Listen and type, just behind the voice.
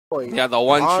Yeah, the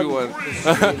one true one.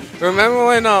 Remember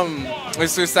when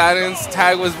Mr. Saturn's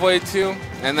tag was VoiD too,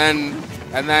 and then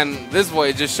this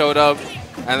VoiD just showed up,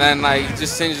 and then like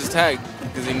just changed his tag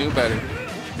because he knew better.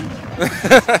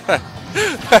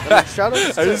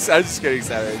 I'm just kidding,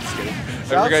 Saturn. I'm just kidding. I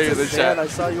forgot you in the chat. I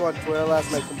saw you on Twitter last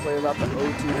night complain about the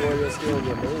O2 Warriors stealing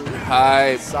your move. Hi.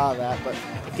 I saw that, but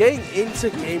getting into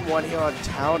game one here on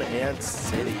Town and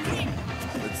City.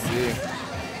 Let's see.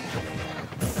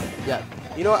 Yeah.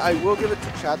 You know what, I will give it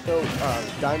to chat though.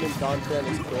 Diamond Don Fan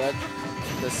is correct.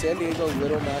 The San Diego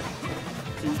Little Mac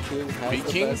P-King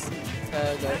has the best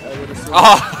tag, I would assume.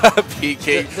 Oh,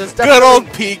 P-King. Good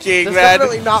old P-King, man. There's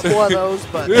definitely not more of those,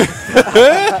 but...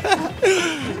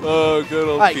 Oh, good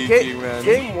old P-King, man.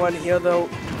 Game one here though,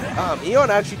 Eon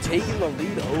actually taking the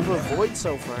lead over VoiD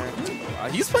so far.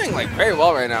 He's playing like very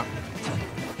well right now.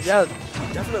 Yeah,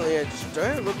 definitely. It's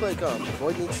starting to look like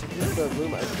VoiD needs to use the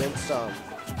room against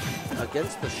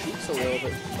the Sheiks a little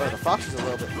bit, or the Foxes a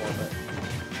little bit more. But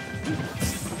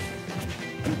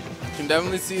you can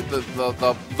definitely see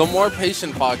the more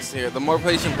patient Fox here, the more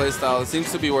patient playstyle. It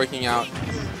seems to be working out.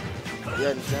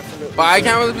 Yeah, definitely. But I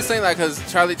can't really be saying that because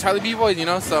Charlie beat VoiD, you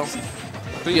know, so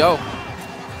 3-0.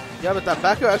 Yeah, but that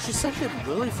backer actually sent it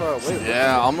really far away.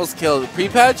 Yeah, almost killed.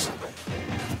 Pre-patch?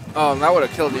 That would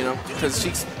have killed, you know, because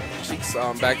Sheik's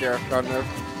back air got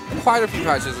nerfed quite a few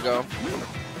patches ago.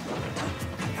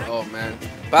 Oh man,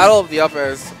 battle of the up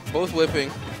airs, both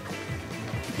whipping.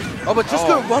 Oh, but just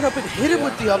gonna run up and hit him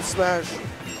with the up smash.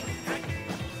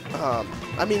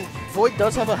 I mean, VoiD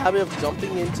does have a habit of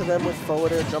jumping into them with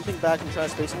forward air, jumping back and trying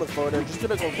to space them with forward air. Just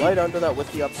gonna go right under that with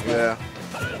the up smash. Yeah,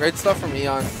 great stuff from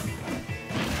Eon.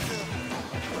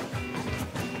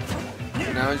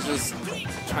 Now he's just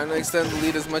trying to extend the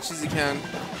lead as much as he can.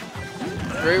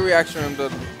 Great reaction from the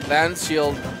LAN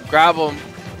shield. Grab him.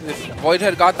 If VoiD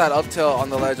had got that up tilt on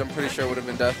the ledge, I'm pretty sure it would have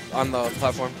been death on the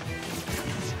platform.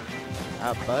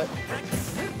 But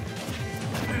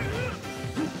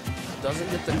doesn't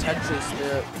get the tech chase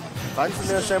there. Finds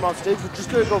the near Sam off stage. We're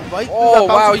just gonna go right through that. Oh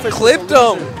wow, he clipped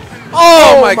him!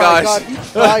 Oh, Oh my gosh! He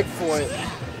tried for it.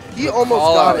 He almost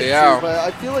got it yeah. too, but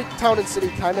I feel like Town and City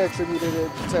kind of attributed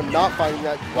it to him not finding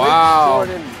that. Wow.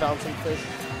 Great short and bouncing fish.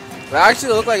 It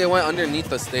actually looked like it went underneath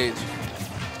the stage.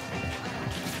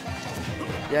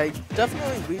 Yeah, he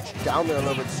definitely reached down there a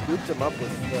little bit, scooped him up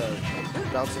with the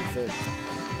bouncing fish.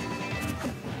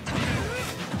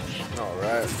 All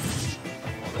right.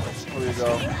 Here we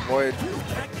go. VoiD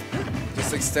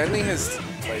just extending his,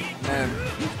 like, man.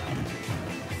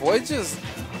 VoiD just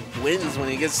wins when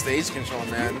he gets stage control,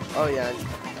 man. Oh, yeah.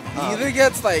 He either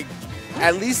gets, like,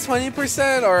 at least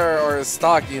 20% or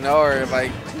stock, you know, or,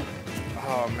 like,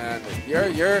 oh, man.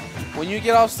 When you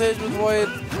get off stage with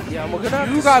VoiD, yeah, we're gonna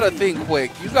you gotta think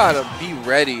quick. You gotta be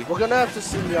ready. We're gonna have to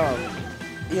see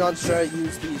Eon try to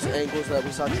use these angles that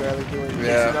we saw Charlie doing,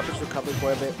 mixing up his recovery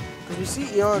for a bit. Because we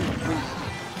see Eon,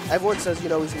 everyone says, you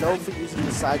know, he's known for using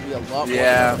the side B a lot more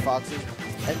than the Foxes.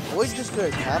 And VoiD just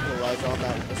gonna capitalize on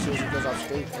that as soon as he goes off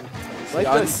stage. And like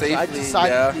the side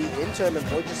B into him, and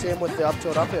VoiD just hit him with the up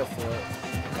tilt up air for it.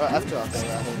 Or F tilt up air,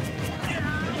 rather.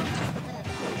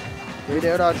 Great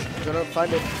air dodge, gonna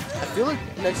find it. I feel like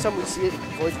next time we see it,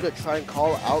 VoiD's gonna try and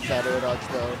call out that air dodge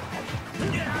though.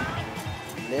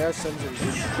 Nair sends him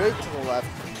straight to the left.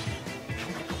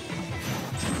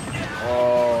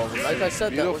 Oh, like I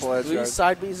said, that was 3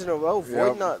 side Bs in a row.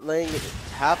 VoiD not letting it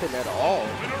happen at all.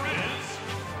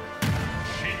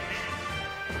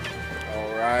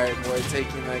 All right, VoiD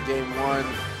taking that game 1.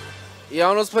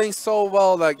 Eon was playing so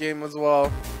well that game as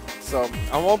well. So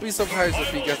I won't be surprised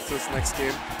if he gets this next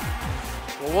game.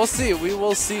 Well, we'll see. We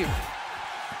will see.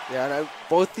 Yeah, and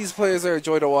both these players are a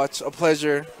joy to watch. A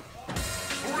pleasure.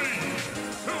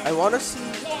 I want to see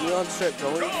Eon start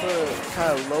going for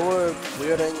kind of lower,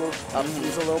 weird angles.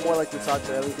 He's a little more like we saw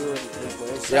Charlie do in his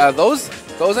ways. Yeah, those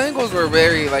angles were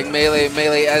very like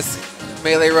melee-esque,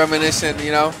 melee reminiscent,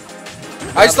 you know?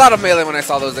 Yeah, I just thought of melee when I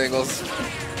saw those angles.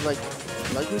 Like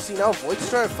we see now, VoID's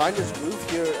trying to find his groove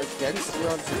here against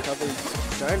Eon's recovery.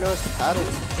 He's trying to notice the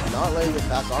paddles, not letting it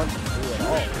back on at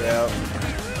all. Yeah.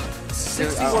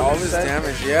 61% all this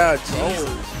damage, yeah,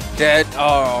 geez. Dead,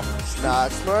 oh. Nah,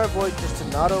 it's more VoID just to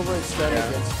not overextend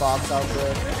against Fox out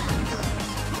there.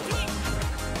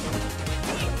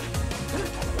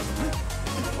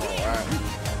 Alright.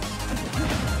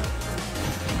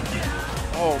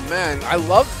 Oh man, I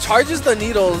love charges the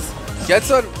needles. Gets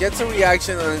a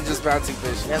reaction and then just bouncing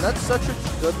fish. Yeah, that's such a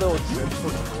good little trick for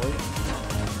the VoID.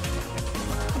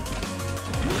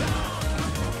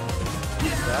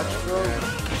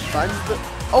 Finds the.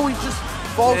 Oh, he just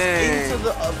falls into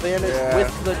the advantage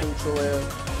with the neutral air.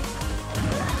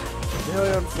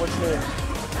 Very unfortunate.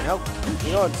 Now,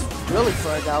 Eon's really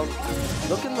flagged out.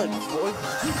 Looking like VoiD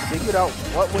figured out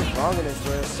what went wrong in his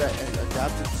rare set and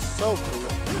adapted so clean.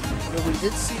 I mean, we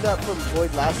did see that from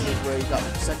VoiD last week where he got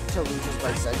second to losers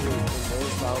by second in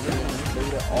Rose Valley and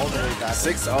made it all the way back.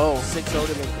 6-0. 6-0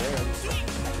 to make grands.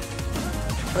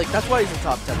 Like, that's why he's a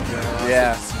top 10 player.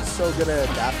 Yeah. He's so good at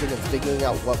adapting and figuring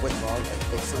out what went wrong and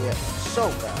fixing it so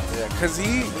fast. Yeah, because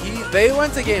they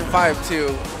went to game 5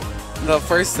 too, the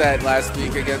first set last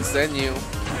week against NU.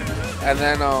 And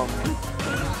then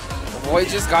VoiD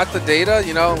just got the data,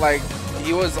 you know, like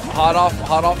he was hot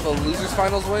off the losers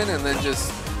finals win and then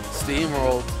just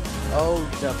steamrolled. Oh,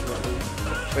 definitely.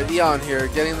 But Eon here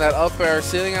getting that up air,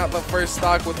 sitting out the first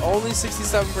stock with only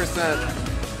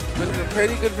 67%. Been in a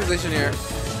pretty good position here.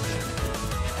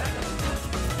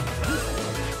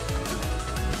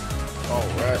 All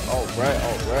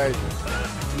right.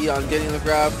 Eon getting the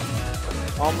grab.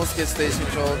 Almost gets stage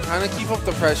control. Trying to keep up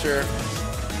the pressure.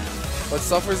 But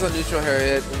suffers a neutral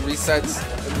Harriet and resets.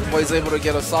 And VoiD's able to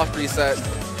get a soft reset.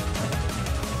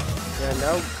 Yeah,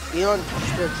 now Eon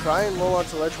just gonna try and roll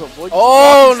onto ledge, but VoiD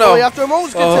oh no! After him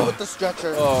almost gets hit with the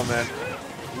stretcher. Oh man.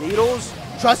 Needles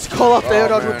tries to call up the air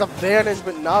dodge with the advantage,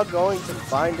 but not going to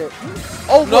find it.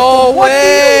 Oh no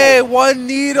way! One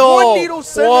needle! One needle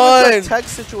sent him into a tech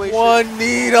situation. One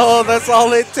needle, that's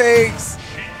all it takes.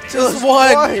 Just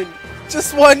one.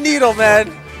 Just one needle,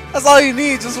 man. That's all you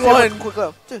need, just one. Quick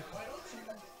up. You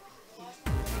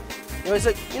know, he's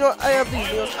like, you know, I have these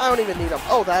needles, I don't even need them.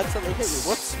 Oh, that accidentally hit me.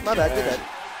 Whoops, my bad, good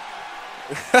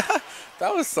head.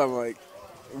 That was some like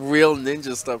real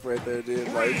ninja stuff right there,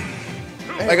 dude. Like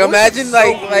imagine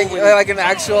like an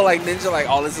actual like ninja, like,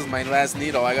 oh, this is my last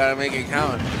needle, I gotta make it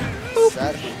count.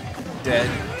 Exactly. Dead.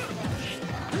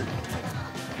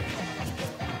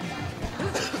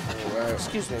 Right.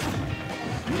 Excuse me.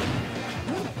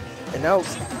 And now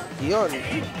Eon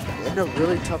in a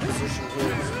really tough position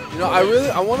here. You know,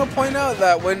 I want to point out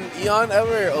that when Eon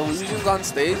ever illusions on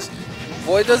stage,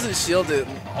 VoiD doesn't shield it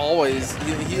always.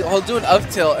 He'll do an up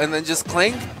tilt and then just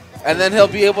clank, and then he'll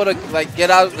be able to like get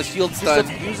out of the shield stun.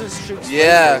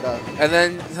 Yeah, and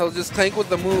then he'll just clank with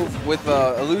the move with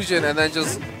the illusion, and then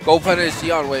just go punish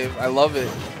Eon wave. I love it.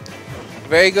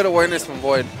 Very good awareness from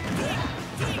VoiD.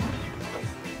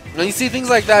 When you see things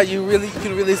like that, you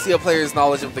can really see a player's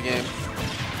knowledge of the game.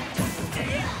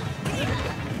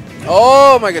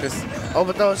 Oh my goodness! Oh,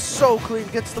 but that was so clean.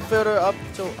 Gets the filter up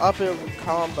to up air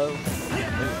combo,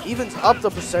 and evens up the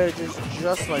percentages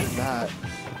just like that.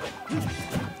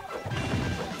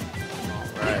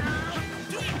 Alright.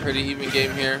 Pretty even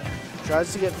game here.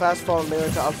 Tries to get fast fall and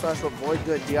melee to up smash, but VoiD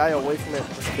good. DI away from it,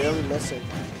 just barely missing.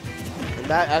 And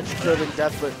that actually could have been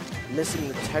death, but missing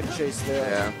the tech chase there.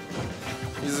 Yeah.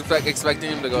 He's expecting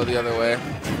him to go the other way.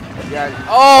 Yeah.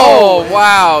 Oh,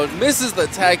 wow. Misses the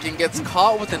tech and gets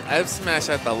caught with an F smash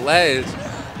at the ledge.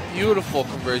 Beautiful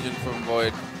conversion from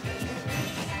VoiD.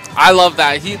 I love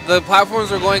that. The platforms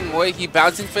were going away. He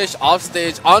bouncing fish off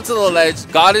stage onto the ledge,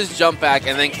 got his jump back,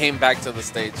 and then came back to the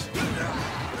stage.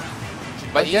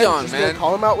 But again, Eon, man.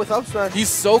 Call him out with up smash. He's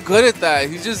so good at that.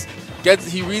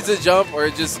 He reads a jump or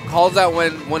just calls out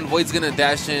when VoiD's going to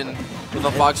dash in with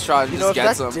a foxtrot and just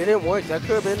gets him. If that didn't work, that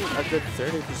could have been a good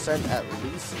 30% at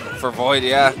least. For VoiD,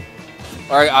 yeah.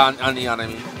 Or on Eon, I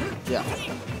mean. Yeah.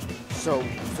 So,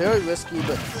 very risky,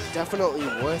 but definitely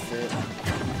worth it.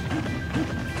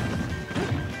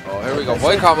 Oh, here we go.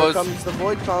 VoiD combos. Here comes the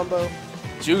VoiD combo.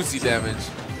 Juicy damage.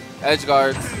 Edge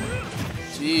guards.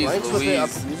 Jeez Blanks with it,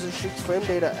 Louise. uses Sheik's frame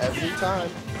data every time.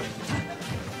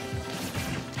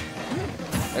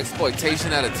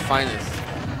 Exploitation at its finest.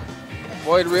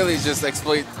 VoiD really just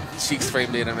exploit Sheik's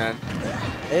frame data, man.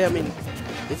 Hey, I mean,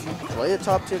 if you play a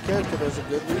top tier character, there's a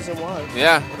good reason why.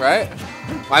 Yeah, right?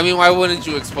 I mean, why wouldn't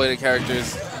you exploit a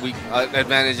character's weak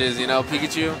advantages, you know?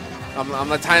 Pikachu, I'm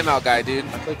the timeout guy, dude.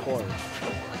 I play corn.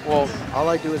 Well, all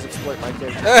I do is exploit my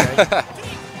character. Right?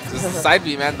 Just the side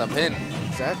B, man, the pin.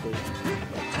 Exactly.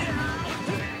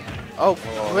 Oh,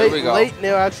 great late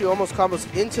nair actually almost combos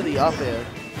into the up air.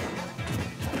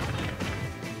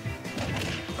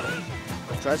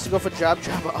 Tries to go for jab,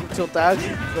 up tilt dash.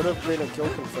 Could have been a kill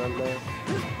confirmed there.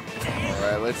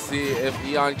 Alright, let's see if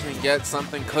Eon can get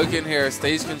something cooking here.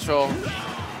 Stage control.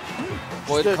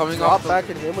 VoiD coming off. Back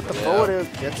at him with the forward air.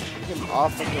 Gets him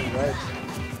off of the ledge.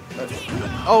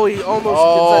 Oh, he almost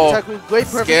gets that tech. Great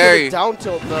perfect down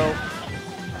tilt though.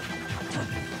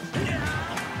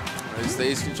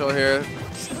 Stage control here.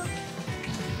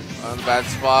 On the bad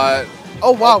spot.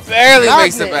 Oh wow. Barely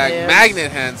makes it back.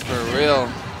 Magnet hands for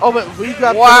real. Oh, but we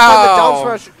got the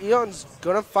down smash. Eon's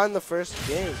gonna find the first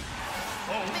game.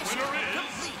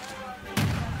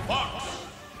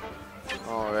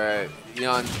 Alright,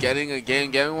 Eon getting a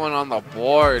game, getting one on the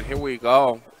board. Here we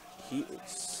go.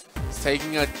 He's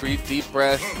taking a deep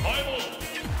breath,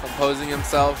 composing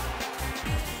himself.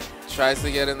 Tries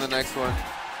to get in the next one.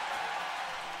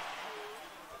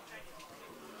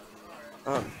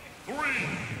 3,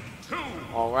 2.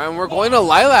 All right, and we're going to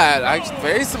Lilat. Actually,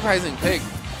 very surprising pick.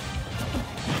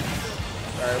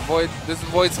 All right, VoiD. This is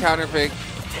VoiD's counter pick.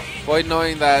 VoiD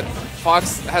knowing that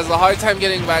Fox has a hard time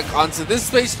getting back onto this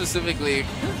space specifically,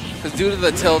 because due to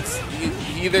the tilts,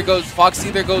 Fox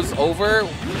either goes over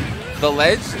the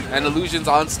ledge and Illusion's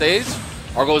on stage,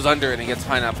 or goes under it and gets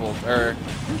pineappled, or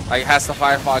like has to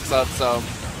fire Fox up. So,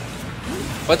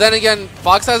 but then again,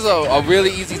 Fox has a really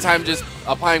easy time just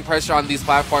applying pressure on these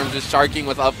platforms, just sharking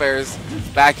with up airs,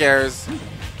 back airs,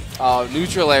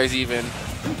 neutral airs even.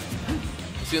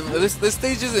 So this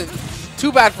stage isn't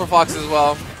too bad for Fox as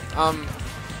well.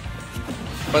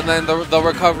 But then the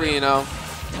recovery, you know,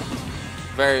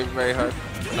 very, very hard.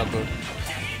 No good.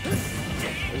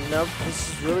 No, this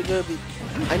is really good.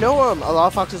 I know a lot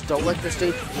of Foxes don't like this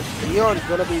stage. Eon's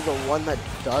gonna be the one that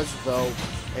does, though.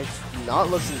 It's not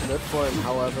looking good for him,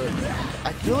 however.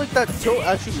 I feel like that tilt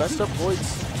actually messed up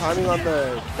VoiD's timing on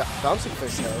the bouncing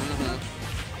fish though.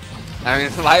 I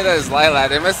mean, Lila is Lila.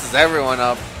 It messes everyone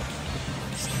up.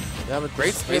 Yeah, but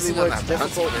great spacing on that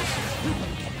bouncing fish.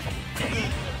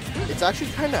 It's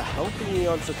actually kind of helping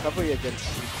Eon's recovery against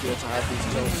Sheik here to have these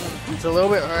tilts. It's a little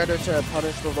bit harder to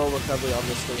punish the low recovery on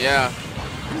this stage. Yeah.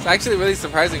 It's actually really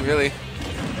surprising, really.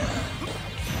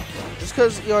 Just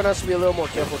because Eon has to be a little more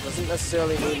careful doesn't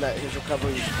necessarily mean that his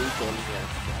recovery is weakened.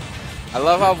 I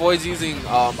love how VoiD's using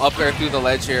up air through the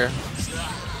ledge here.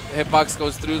 The hitbox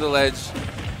goes through the ledge.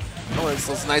 Oh, it's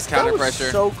this nice counter pressure.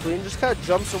 So clean, just kind of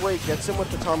jumps away, gets him with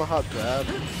the tomahawk grab.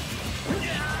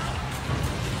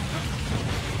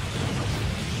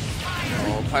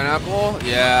 Oh, pineapple?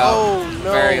 Yeah. Oh,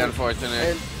 no. Very unfortunate.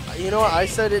 And you know what? I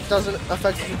said it doesn't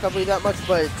affect his recovery that much,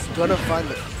 but it's going to find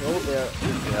the kill there.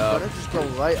 It's going to just go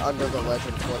right under the ledge,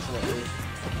 unfortunately.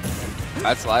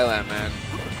 That's Lilan, man.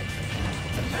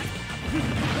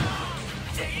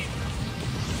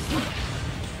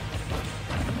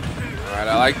 Alright,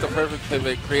 I like the perfect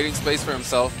pivot, creating space for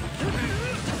himself.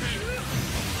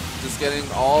 Just getting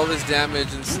all of his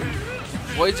damage, and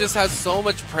VoiD just has so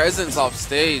much presence off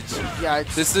stage. Yeah,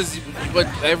 this is what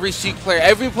every Sheik player,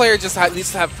 every player just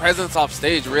needs to have presence off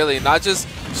stage, really. Not just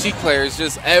Sheik players,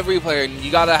 just every player.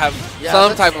 You gotta have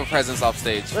some type of presence off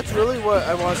stage. That's really what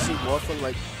I want to see more from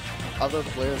like other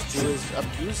players too, is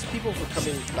abuse people for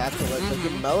coming back to ledge.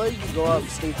 Like in Melee, you go out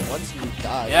stage once and you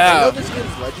die. Yeah. I know this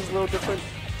game's ledge is a little different,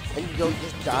 and you don't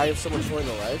just die if someone's throwing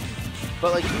the ledge.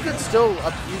 But like you can still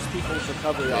abuse people's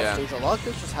recovery off stage. A lot of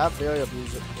kids just have very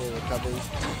abusable recoveries.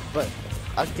 But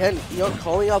again, Eon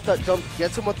calling out that jump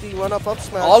gets him with the run-up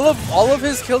smash. All of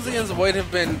his kills against VoiD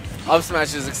have been up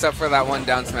smashes, except for that one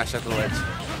down smash at the ledge.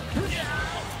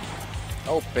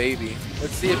 Oh baby,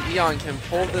 let's see if Eon can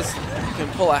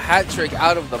pull a hat trick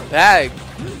out of the bag.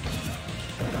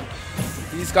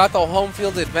 He's got the home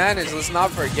field advantage. Let's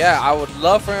not forget. I would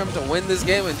love for him to win this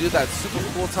game and do that super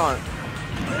cool taunt.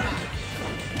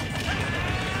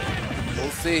 We'll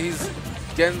see. He's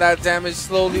getting that damage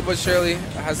slowly but surely.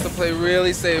 Has to play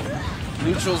really safe.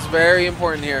 Neutral's very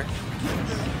important here.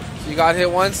 He got hit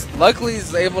once. Luckily,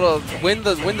 he's able to win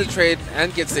the trade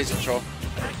and get stage control.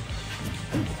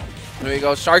 There we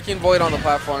go. Sharking VoiD on the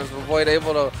platforms, but VoiD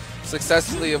able to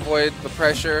successfully avoid the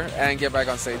pressure and get back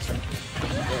on stage.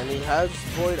 And he has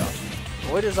VoiD off.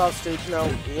 VoiD is off stage now.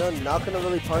 Eon not going to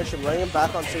really punish him. Letting him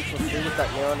back on stage for free with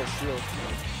that nair on his shield.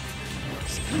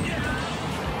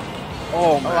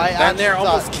 Oh man, that nair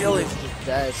almost killing.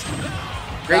 Dead.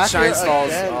 Great Back shine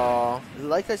stalls.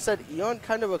 Like I said, Eon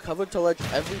kind of recovered to ledge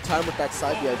every time with that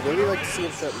side B. I'd really like to see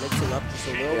him start mixing up just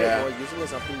a little bit more, using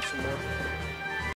his up B some more.